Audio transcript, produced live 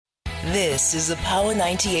This is a Power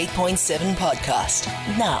 98.7 podcast.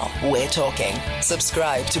 Now we're talking.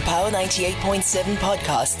 Subscribe to Power 98.7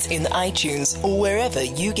 podcasts in iTunes or wherever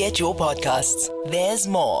you get your podcasts. There's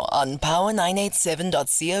more on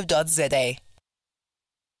power987.co.za.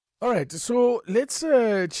 All right, so let's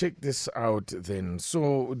check this out then.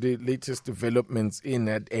 So the latest developments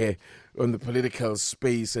on the political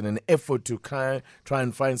space and an effort to try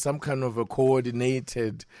and find some kind of a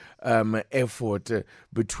coordinated effort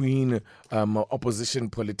between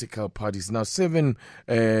opposition political parties. Now, 7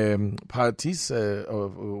 parties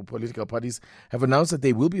or political parties have announced that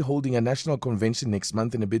they will be holding a national convention next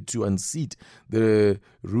month in a bid to unseat the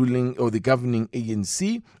ruling or the governing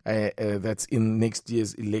ANC that's in next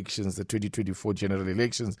year's elections, the 2024 general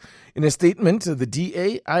elections. In a statement, the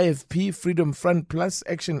DA, IFP, Freedom Front Plus,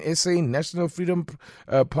 Action SA, National Freedom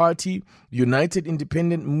Party, United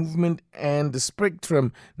Independent Movement, and the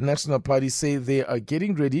Spectrum National Party say they are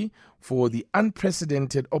getting ready for the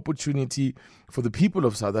unprecedented opportunity for the people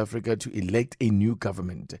of South Africa to elect a new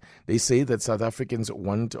government. They say that South Africans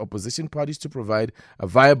want opposition parties to provide a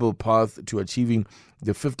viable path to achieving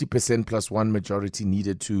the 50% plus one majority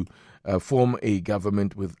needed to form a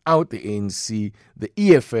government without the ANC, the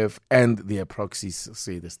EFF, and their proxies,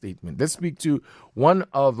 say the statement. Let's speak to one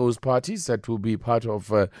of those parties that will be part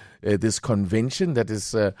of this convention, that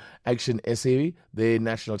is Action SA. The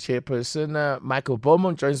national chairperson, Michael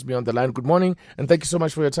Beaumont, joins me on the line. Good morning, and thank you so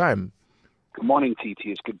much for your time. Good morning, TT.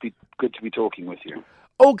 It's good to be talking with you.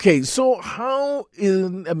 Okay, so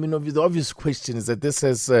the obvious question is that this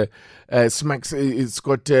has smacks. It's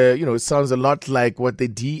got it sounds a lot like what the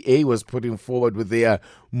DA was putting forward with their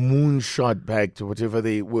moonshot pact, whatever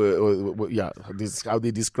they were. This is how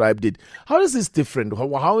they described it. How is this different?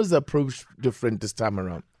 How is the approach different this time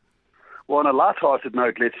around? Well, on a light-hearted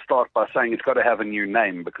note, let's start by saying it's got to have a new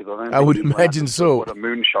name, because I would imagine so. What a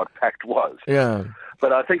moonshot pact was. Yeah.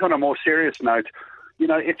 But I think on a more serious note,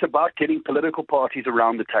 it's about getting political parties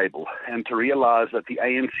around the table and to realize that the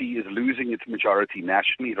ANC is losing its majority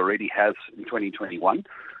nationally. It already has in 2021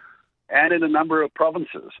 and in a number of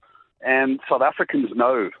provinces. And South Africans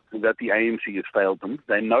know that the ANC has failed them.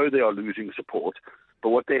 They know they are losing support. But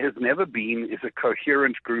what there has never been is a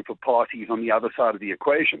coherent group of parties on the other side of the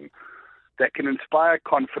equation that can inspire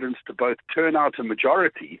confidence to both turn out a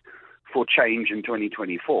majority for change in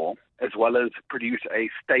 2024, as well as produce a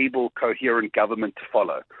stable, coherent government to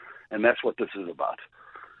follow. And that's what this is about.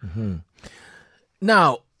 Mm-hmm.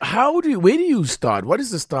 Now, where do you start? What is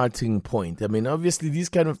the starting point? I mean, obviously, these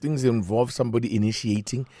kind of things involve somebody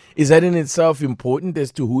initiating. Is that in itself important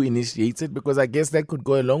as to who initiates it? Because I guess that could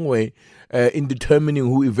go a long way in determining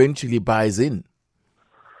who eventually buys in.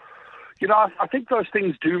 I think those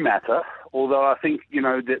things do matter, although I think,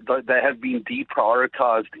 that they have been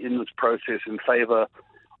deprioritized in this process in favor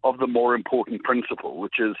of the more important principle,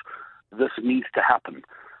 which is this needs to happen.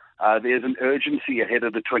 There's an urgency ahead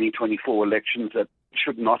of the 2024 elections that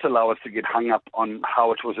should not allow us to get hung up on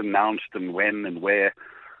how it was announced and when and where,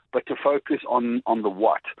 but to focus on the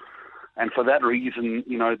what. And for that reason,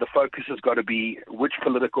 the focus has got to be which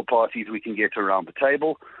political parties we can get around the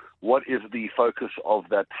table, what is the focus of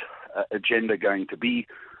that agenda going to be,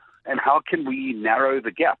 and how can we narrow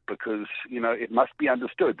the gap? Because, it must be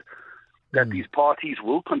understood that these parties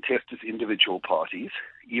will contest as individual parties,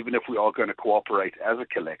 even if we are going to cooperate as a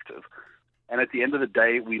collective. And at the end of the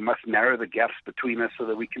day, we must narrow the gaps between us so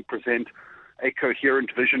that we can present a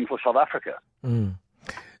coherent vision for South Africa. Mm.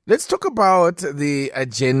 Let's talk about the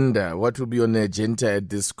agenda, what will be on the agenda at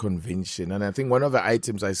this convention. And I think one of the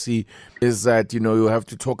items I see is that, you have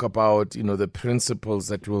to talk about, the principles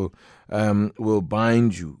that will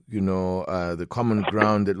bind you, the common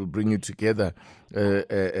ground that will bring you together,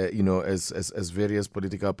 as various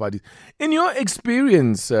political parties. In your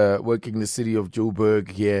experience working in the city of Joburg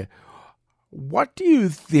here, what do you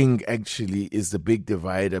think actually is the big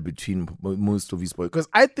divider between most of these parties? Because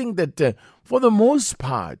I think that for the most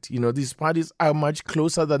part, these parties are much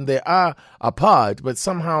closer than they are apart, but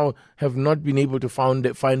somehow have not been able to find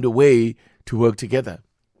a way to work together.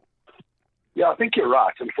 Yeah, I think you're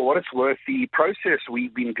right. And for what it's worth, the process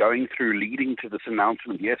we've been going through leading to this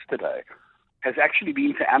announcement yesterday has actually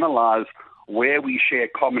been to analyze where we share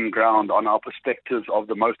common ground on our perspectives of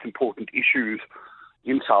the most important issues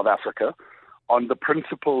in South Africa, on the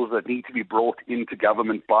principles that need to be brought into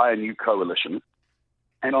government by a new coalition,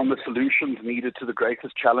 and on the solutions needed to the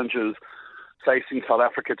greatest challenges facing South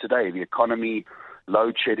Africa today, the economy,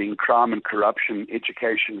 load shedding, crime and corruption,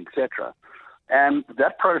 education, etc. And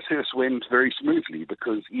that process went very smoothly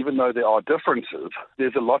because even though there are differences,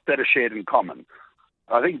 there's a lot that are shared in common.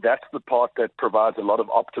 I think that's the part that provides a lot of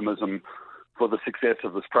optimism for the success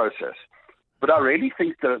of this process. But I really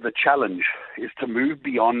think the challenge is to move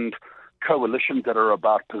beyond coalitions that are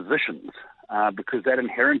about positions, because that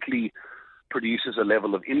inherently produces a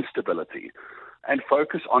level of instability, and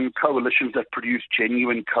focus on coalitions that produce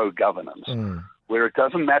genuine co-governance, where it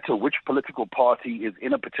doesn't matter which political party is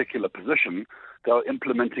in a particular position, they're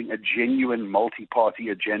implementing a genuine multi-party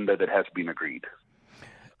agenda that has been agreed.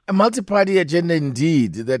 A multi-party agenda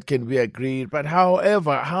indeed that can be agreed, but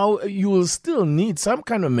however, how you will still need some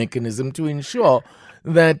kind of mechanism to ensure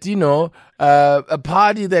that, a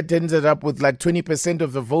party that ended up with like 20%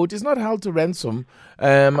 of the vote is not held to ransom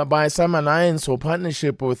by some alliance or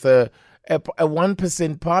partnership with a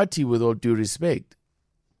 1% party, with all due respect.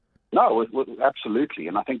 No, absolutely.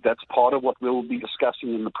 And I think that's part of what we'll be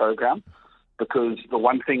discussing in the program, because the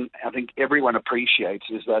one thing I think everyone appreciates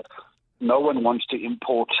is that no one wants to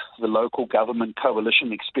import the local government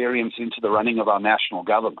coalition experience into the running of our national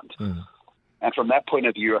government. And from that point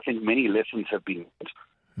of view, I think many lessons have been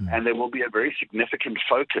learned, and there will be a very significant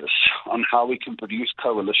focus on how we can produce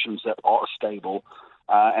coalitions that are stable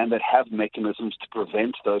and that have mechanisms to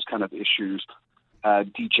prevent those kind of issues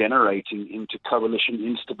degenerating into coalition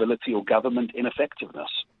instability or government ineffectiveness.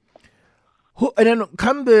 And then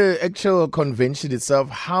come the actual convention itself,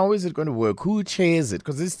 how is it going to work? Who chairs it?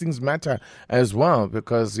 Because these things matter as well,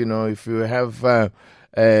 because, if you have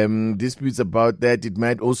disputes about that, it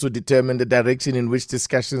might also determine the direction in which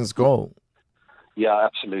discussions go. Yeah,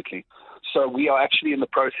 absolutely. So we are actually in the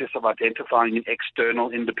process of identifying an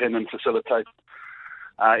external independent facilitator.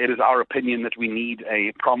 It is our opinion that we need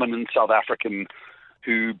a prominent South African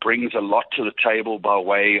who brings a lot to the table by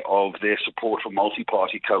way of their support for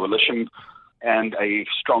multi-party coalition and a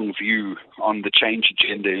strong view on the change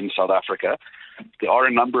agenda in South Africa. There are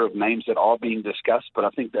a number of names that are being discussed, but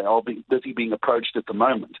I think they are busy being approached at the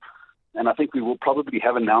moment. And I think we will probably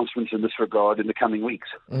have announcements in this regard in the coming weeks.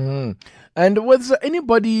 And was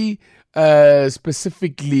anybody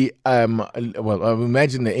specifically, I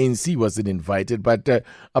imagine the ANC wasn't invited, but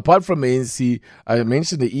apart from ANC, I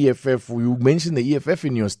mentioned the EFF, you mentioned the EFF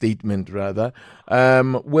in your statement rather.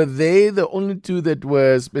 Were they the only two that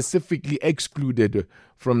were specifically excluded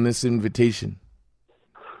from this invitation?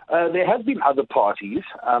 There have been other parties,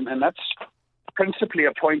 and that's principally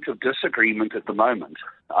a point of disagreement at the moment,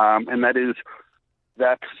 and that is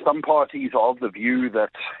that some parties are of the view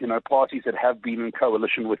that, parties that have been in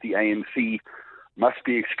coalition with the ANC must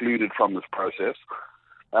be excluded from this process.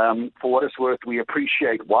 For what it's worth, we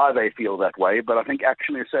appreciate why they feel that way, but I think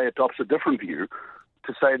Action SA adopts a different view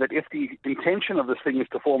to say that if the intention of this thing is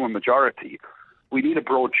to form a majority, we need a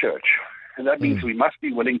broad church. And that means we must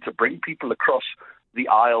be willing to bring people across the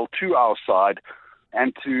aisle to our side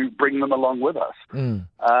and to bring them along with us. And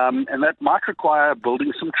that might require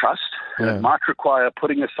building some trust. Yeah. It might require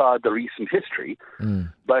putting aside the recent history.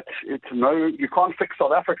 But you can't fix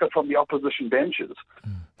South Africa from the opposition benches.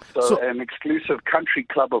 So an exclusive country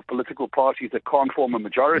club of political parties that can't form a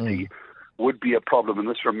majority would be a problem. And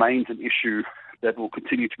this remains an issue that will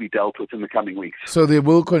continue to be dealt with in the coming weeks. So you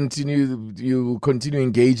will continue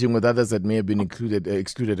engaging with others that may have been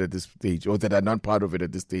excluded at this stage, or that are not part of it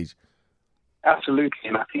at this stage? Absolutely,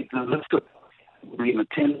 and I think the list of being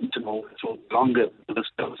attended to longer than the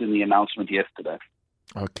list that was in the announcement yesterday.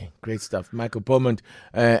 Okay, great stuff. Michael Beaumont,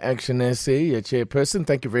 Action SA, chairperson,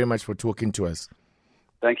 thank you very much for talking to us.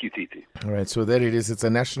 Thank you, Titi. All right, so there it is. It's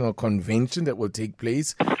a national convention that will take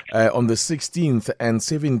place on the 16th and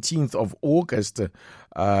 17th of August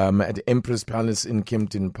at Empress Palace in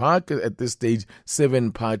Kempton Park. At this stage,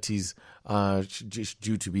 7 parties are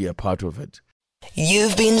due to be a part of it.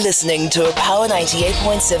 You've been listening to a Power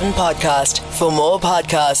 98.7 podcast. For more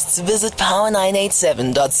podcasts, visit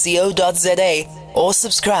power987.co.za or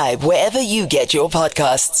subscribe wherever you get your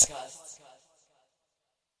podcasts.